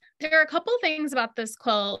are a couple things about this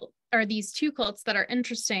quilt, or these two quilts, that are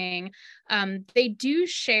interesting. They do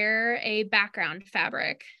share a background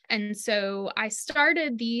fabric. And so I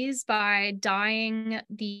started these by dyeing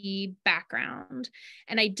the background,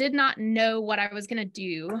 and I did not know what I was going to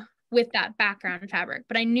do with that background fabric,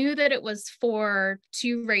 but I knew that it was for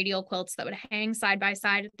two radial quilts that would hang side by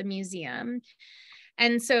side at the museum.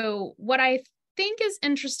 And so what I think is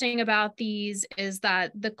interesting about these is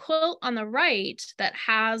that the quilt on the right that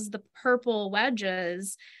has the purple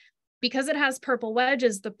wedges, because it has purple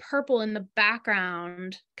wedges, the purple in the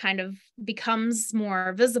background kind of becomes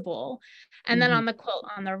more visible. And then on the quilt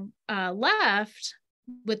on the left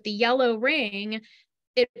with the yellow ring,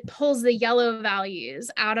 it pulls the yellow values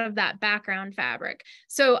out of that background fabric.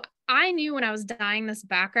 So I knew when I was dyeing this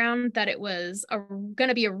background that it was going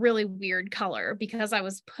to be a really weird color, because I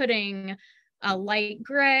was putting a light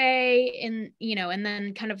gray in, and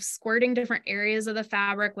then kind of squirting different areas of the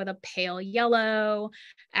fabric with a pale yellow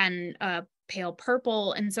and a pale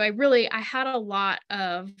purple. And so I had a lot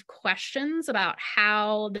of questions about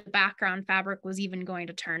how the background fabric was even going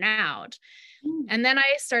to turn out. And then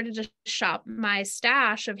I started to shop my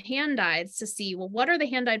stash of hand dyes to see, well, what are the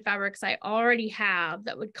hand dyed fabrics I already have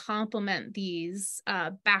that would complement these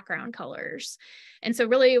background colors? And so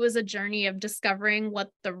really it was a journey of discovering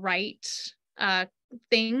what the right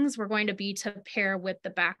things were going to be to pair with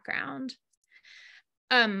the background.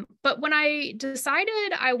 But when I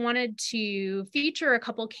decided I wanted to feature a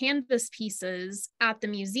couple canvas pieces at the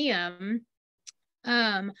museum,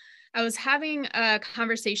 I was having a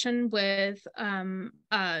conversation with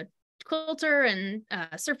a quilter and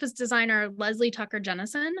surface designer, Leslie Tucker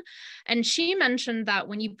Jennison, and she mentioned that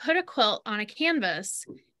when you put a quilt on a canvas,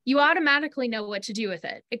 you automatically know what to do with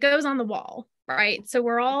it. It goes on the wall, right? So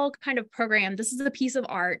we're all kind of programmed. This is a piece of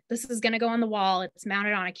art. This is going to go on the wall. It's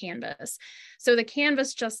mounted on a canvas. So the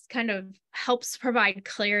canvas just kind of helps provide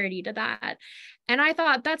clarity to that. And I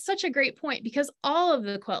thought that's such a great point, because all of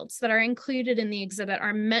the quilts that are included in the exhibit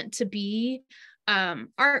are meant to be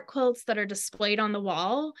art quilts that are displayed on the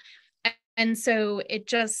wall. And so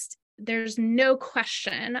there's no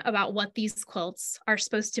question about what these quilts are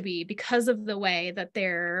supposed to be because of the way that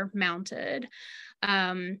they're mounted.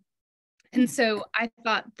 And so I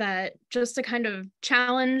thought that just to kind of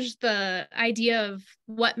challenge the idea of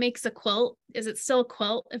what makes a quilt, is it still a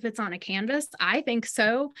quilt if it's on a canvas? I think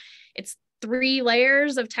so. It's 3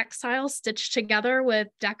 layers of textile stitched together with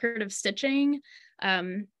decorative stitching.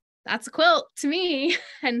 That's a quilt to me.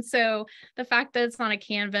 And so the fact that it's on a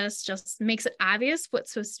canvas just makes it obvious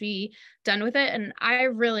what's supposed to be done with it. And I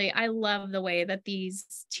love the way that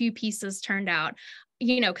these 2 pieces turned out,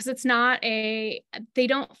 because it's not they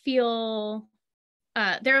don't feel,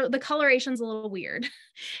 the coloration's a little weird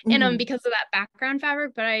in them because of that background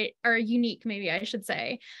fabric, are unique, maybe I should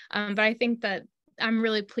say. But I think that I'm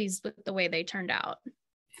really pleased with the way they turned out.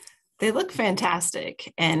 They look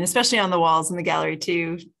fantastic, and especially on the walls in the gallery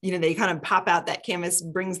too. They kind of pop out. That canvas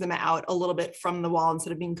brings them out a little bit from the wall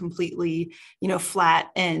instead of being completely, flat,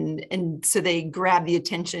 and so they grab the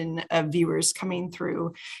attention of viewers coming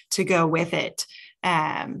through to go with it.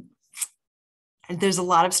 And there's a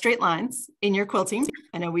lot of straight lines in your quilting.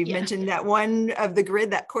 I know we've mentioned that one of the grid,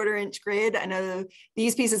 that 1/4 inch grid. I know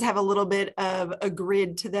these pieces have a little bit of a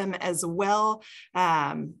grid to them as well.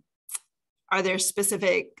 Are there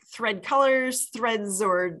specific thread colors, threads,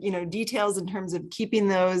 or details in terms of keeping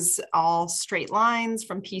those all straight lines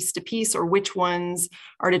from piece to piece, or which ones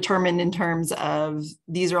are determined in terms of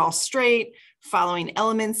these are all straight, following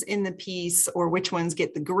elements in the piece, or which ones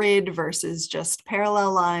get the grid versus just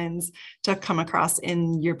parallel lines to come across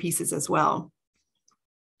in your pieces as well?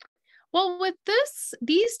 Well, with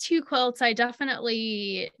these 2 quilts, I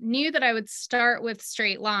definitely knew that I would start with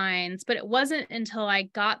straight lines, but it wasn't until I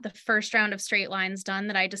got the first round of straight lines done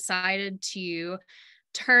that I decided to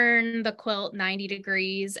turn the quilt 90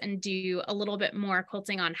 degrees and do a little bit more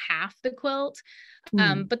quilting on half the quilt.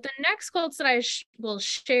 But the next quilts that I will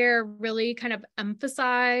share really kind of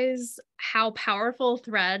emphasize how powerful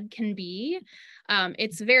thread can be.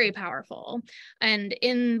 It's very powerful. And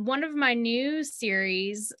in one of my new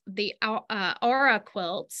series, the Aura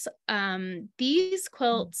Quilts, these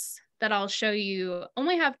quilts that I'll show you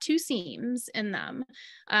only have 2 seams in them,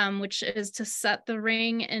 which is to set the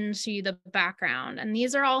ring into the background. And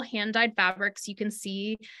these are all hand-dyed fabrics. You can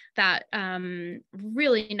see that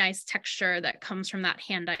really nice texture that comes from that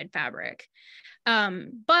hand-dyed fabric.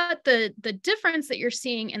 But the difference that you're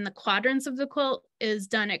seeing in the quadrants of the quilt is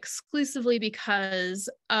done exclusively because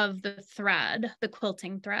of the thread, the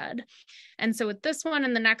quilting thread. And so with this one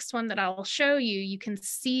and the next one that I'll show you, you can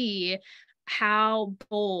see how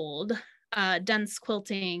bold dense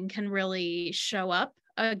quilting can really show up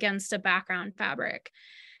against a background fabric.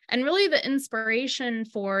 And really the inspiration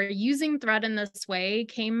for using thread in this way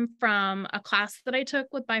came from a class that I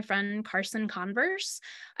took with my friend Carson Converse.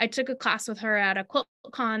 I took a class with her at a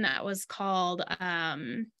QuiltCon that was called,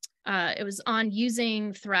 it was on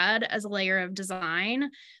using thread as a layer of design,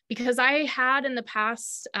 because I had in the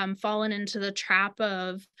past fallen into the trap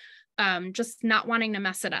of just not wanting to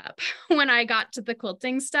mess it up when I got to the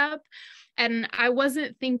quilting step. And I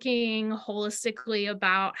wasn't thinking holistically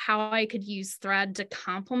about how I could use thread to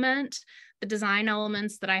complement the design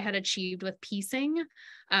elements that I had achieved with piecing.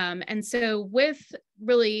 And so with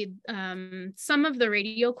really some of the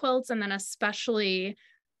radial quilts, and then especially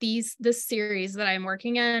this series that I'm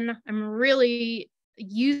working in, I'm really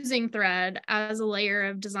using thread as a layer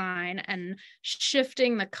of design and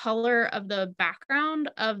shifting the color of the background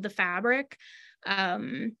of the fabric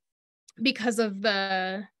because of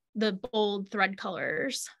the bold thread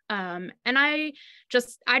colors. And I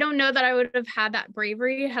don't know that I would have had that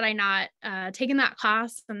bravery had I not taken that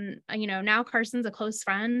class. And, now Carson's a close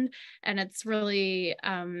friend, and it's really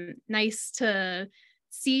nice to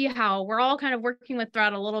see how we're all kind of working with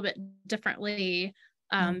thread a little bit differently.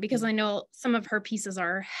 Because I know some of her pieces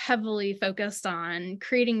are heavily focused on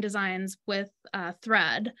creating designs with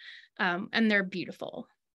thread, and they're beautiful.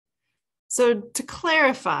 So to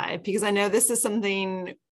clarify, because I know this is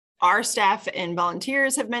something our staff and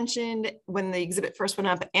volunteers have mentioned when the exhibit first went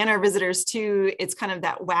up, and our visitors too, it's kind of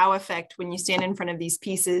that wow effect when you stand in front of these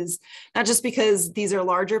pieces, not just because these are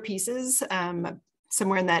larger pieces,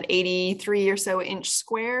 somewhere in that 83 or so inch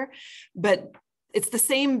square, but it's the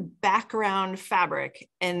same background fabric,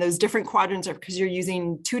 and those different quadrants are because you're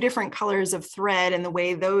using 2 different colors of thread, and the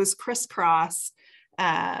way those crisscross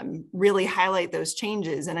really highlight those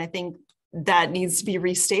changes. And I think that needs to be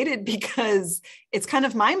restated, because it's kind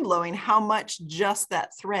of mind-blowing how much just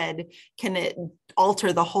that thread can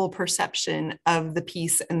alter the whole perception of the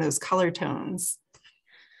piece and those color tones.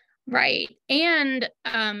 Right. And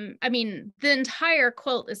I mean, the entire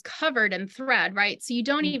quilt is covered in thread, right? So you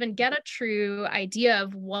don't even get a true idea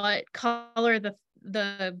of what color the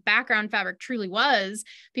background fabric truly was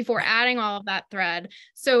before adding all of that thread.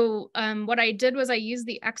 So what I did was I used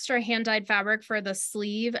the extra hand-dyed fabric for the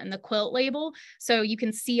sleeve and the quilt label. So you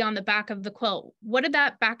can see on the back of the quilt, what did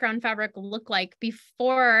that background fabric look like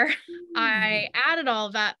before I added all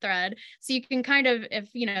of that thread? So you can kind of, if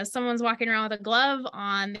you know someone's walking around with a glove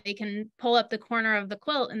on, they can pull up the corner of the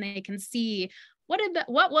quilt and they can see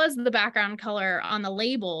what was the background color on the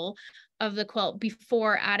label of the quilt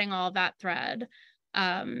before adding all of that thread.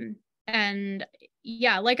 And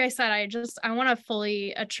yeah, like I said, I want to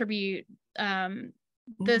fully attribute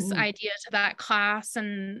this idea to that class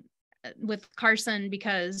and with Carson,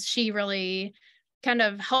 because she really kind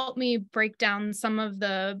of helped me break down some of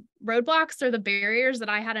the roadblocks or the barriers that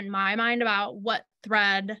I had in my mind about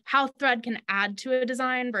how thread can add to a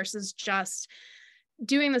design versus just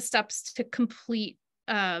doing the steps to complete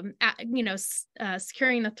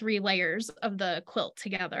securing the 3 layers of the quilt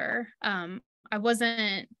together. I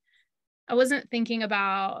wasn't thinking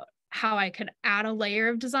about how I could add a layer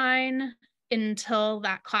of design until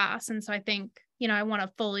that class. And so I think, I want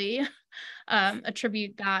to fully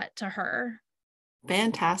attribute that to her.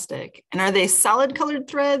 Fantastic. And are they solid colored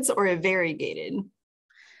threads or a variegated?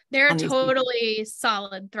 They're totally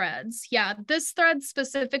solid threads. Yeah, this thread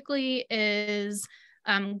specifically is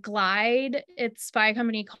Glide. It's by a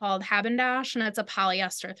company called Habendash, and it's a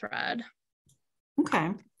polyester thread.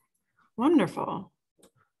 Okay. Wonderful.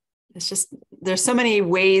 It's just, there's so many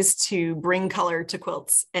ways to bring color to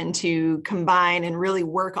quilts and to combine and really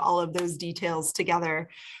work all of those details together,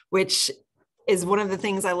 which is one of the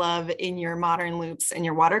things I love in your modern loops and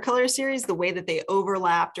your watercolor series, the way that they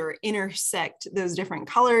overlapped or intersect those different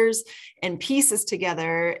colors and pieces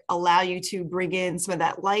together allow you to bring in some of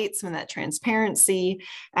that light, some of that transparency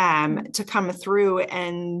to come through.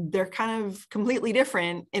 And they're kind of completely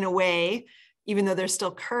different in a way, even though they're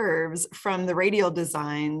still curves from the radial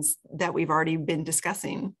designs that we've already been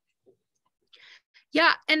discussing.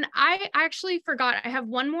 Yeah, and I actually forgot, I have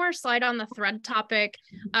one more slide on the thread topic.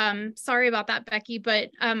 Sorry about that, Becky,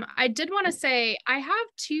 but I did want to say I have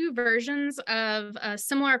 2 versions of a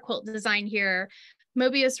similar quilt design here.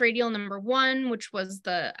 Mobius Radial #1, which was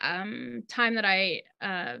the time that I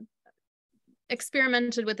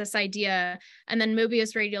experimented with this idea, and then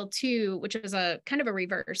Mobius Radial 2, which is a kind of a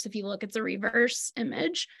reverse. If you look, it's a reverse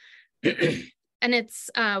image. And it's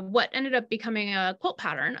what ended up becoming a quilt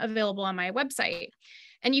pattern available on my website.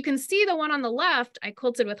 And you can see the one on the left, I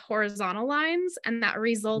quilted with horizontal lines, and that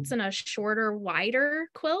results in a shorter, wider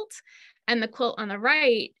quilt. And the quilt on the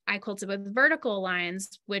right, I quilted with vertical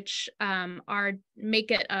lines, which make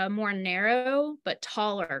it a more narrow but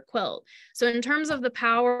taller quilt. So in terms of the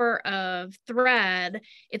power of thread,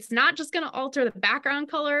 it's not just going to alter the background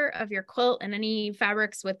color of your quilt and any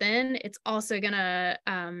fabrics within, it's also going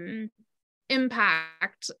to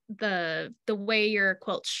impact the way your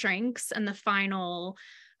quilt shrinks and the final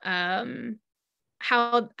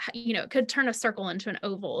how it could turn a circle into an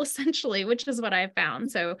oval essentially, which is what I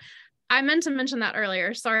found. So I meant to mention that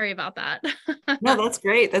earlier. Sorry about that. No, that's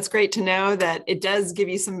great. That's great to know that it does give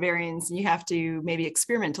you some variance and you have to maybe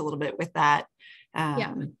experiment a little bit with that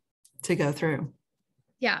to go through.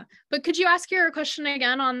 Yeah. But could you ask your question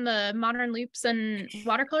again on the modern loops and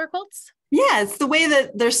watercolor quilts? Yeah, it's the way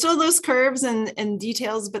that there's still those curves and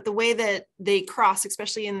details, but the way that they cross,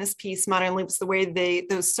 especially in this piece, modern loops, the way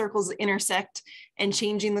those circles intersect and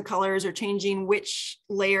changing the colors or changing which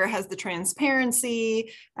layer has the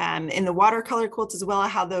transparency in the watercolor quilts as well,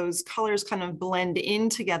 how those colors kind of blend in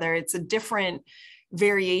together. It's a different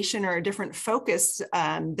variation or a different focus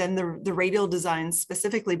than the radial designs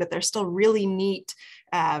specifically, but they're still really neat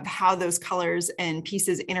how those colors and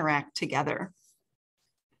pieces interact together.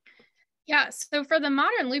 Yeah, so for the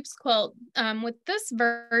modern loops quilt, with this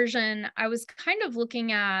version, I was kind of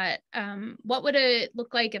looking at what would it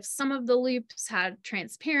look like if some of the loops had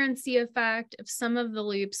transparency effect, if some of the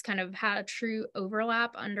loops kind of had a true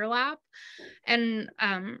underlap. And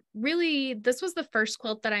really, this was the first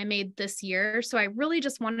quilt that I made this year. So I really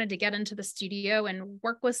just wanted to get into the studio and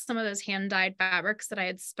work with some of those hand-dyed fabrics that I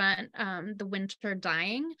had spent the winter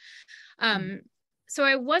dyeing. So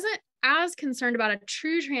I wasn't as concerned about a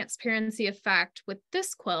true transparency effect with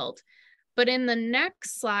this quilt, but in the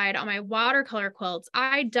next slide on my watercolor quilts,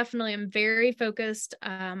 I definitely am very focused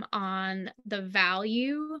on the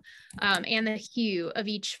value and the hue of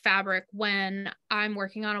each fabric when I'm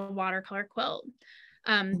working on a watercolor quilt.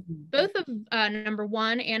 Both of #1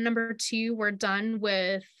 and #2 were done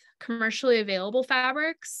with commercially available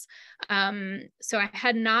fabrics. So I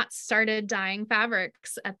had not started dyeing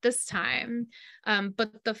fabrics at this time.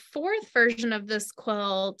 But the fourth version of this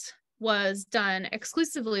quilt was done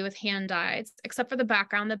exclusively with hand dyes, except for the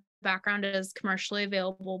background. The background is commercially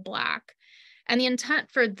available black. And the intent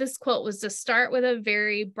for this quilt was to start with a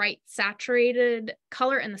very bright saturated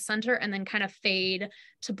color in the center and then kind of fade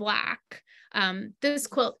to black. This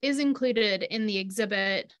quilt is included in the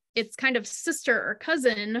exhibit. Its kind of sister or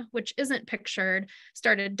cousin, which isn't pictured,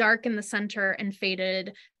 started dark in the center and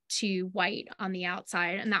faded to white on the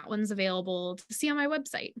outside. And that one's available to see on my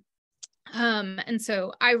website. And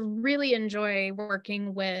so I really enjoy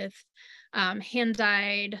working with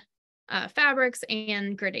hand-dyed fabrics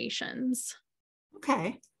and gradations.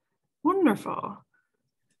 Okay, wonderful.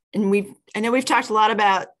 And I know we've talked a lot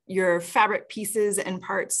about your fabric pieces and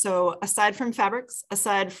parts. So aside from fabrics,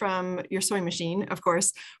 aside from your sewing machine, of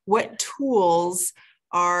course, what tools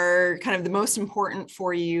are kind of the most important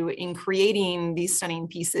for you in creating these stunning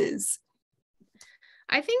pieces?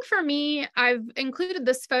 I think for me, I've included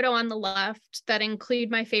this photo on the left that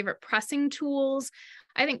include my favorite pressing tools.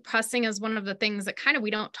 I think pressing is one of the things that kind of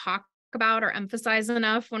we don't talk about or emphasize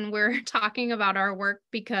enough when we're talking about our work,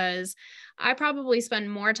 because I probably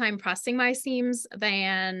spend more time pressing my seams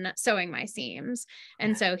than sewing my seams.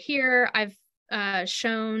 And so here I've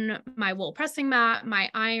shown my wool pressing mat,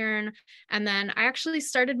 my iron, and then I actually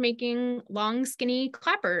started making long skinny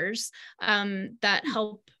clappers that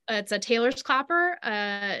help. It's a tailor's clapper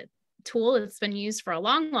tool that's been used for a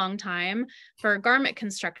long time for garment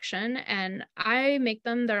construction, and I make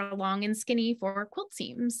them. They're long and skinny for quilt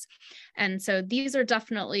seams. And so these are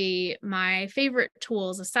definitely my favorite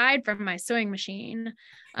tools aside from my sewing machine.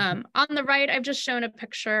 On the right, I've just shown a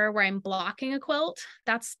picture where I'm blocking a quilt.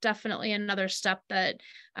 That's definitely another step that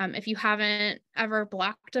if you haven't ever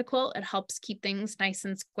blocked a quilt, it helps keep things nice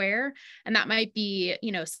and square. And that might be,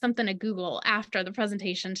 something to Google after the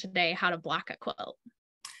presentation today, how to block a quilt.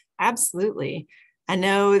 Absolutely. I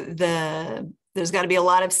know there's got to be a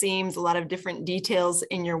lot of seams, a lot of different details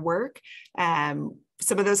in your work.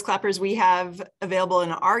 Some of those clappers we have available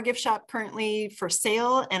in our gift shop currently for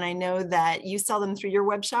sale, and I know that you sell them through your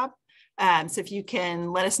web shop. So if you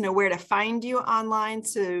can let us know where to find you online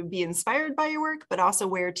to be inspired by your work, but also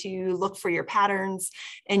where to look for your patterns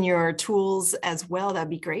and your tools as well,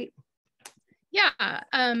 that'd be great. Yeah,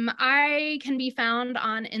 I can be found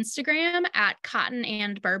on Instagram at Cotton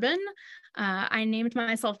and Bourbon. I named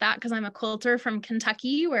myself that because I'm a quilter from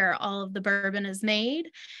Kentucky, where all of the bourbon is made.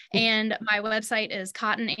 And my website is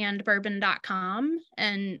cottonandbourbon.com.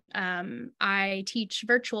 And I teach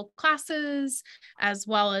virtual classes as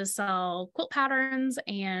well as sell quilt patterns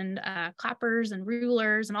and clappers and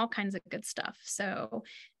rulers and all kinds of good stuff. So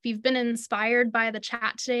if you've been inspired by the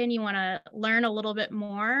chat today and you want to learn a little bit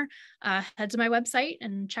more, head to my website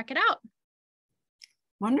and check it out.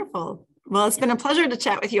 Wonderful. Well, it's been a pleasure to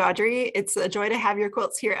chat with you, Audrey. It's a joy to have your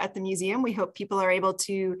quilts here at the museum. We hope people are able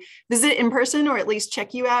to visit in person or at least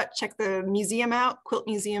check you out, check the museum out,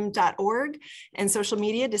 quiltmuseum.org, and social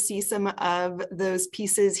media to see some of those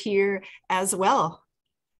pieces here as well.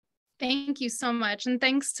 Thank you so much. And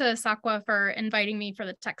thanks to Sakwa for inviting me for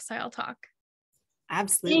the Textile Talk.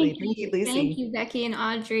 Absolutely. Thank you, Lucy. Thank you, Becky and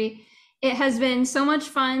Audrey. It has been so much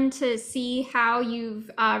fun to see how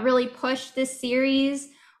you've really pushed this series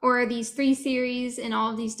or these 3 series in all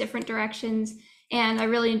of these different directions. And I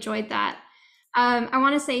really enjoyed that. I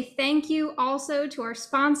want to say thank you also to our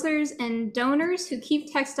sponsors and donors who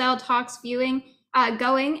keep Textile Talks going.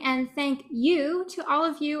 And thank you to all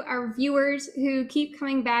of you, our viewers, who keep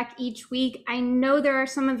coming back each week. I know there are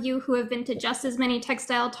some of you who have been to just as many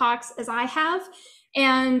Textile Talks as I have.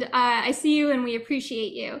 And I see you and we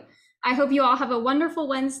appreciate you. I hope you all have a wonderful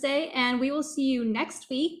Wednesday, and we will see you next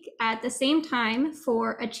week at the same time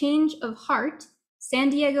for A Change of Heart, San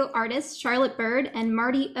Diego artists Charlotte Bird and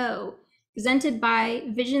Marty O, presented by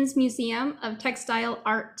Visions Museum of Textile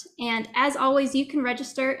Art. And as always, you can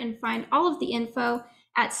register and find all of the info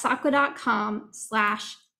at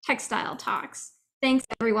sakwa.com/textile talks. Thanks,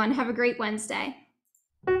 everyone. Have a great Wednesday.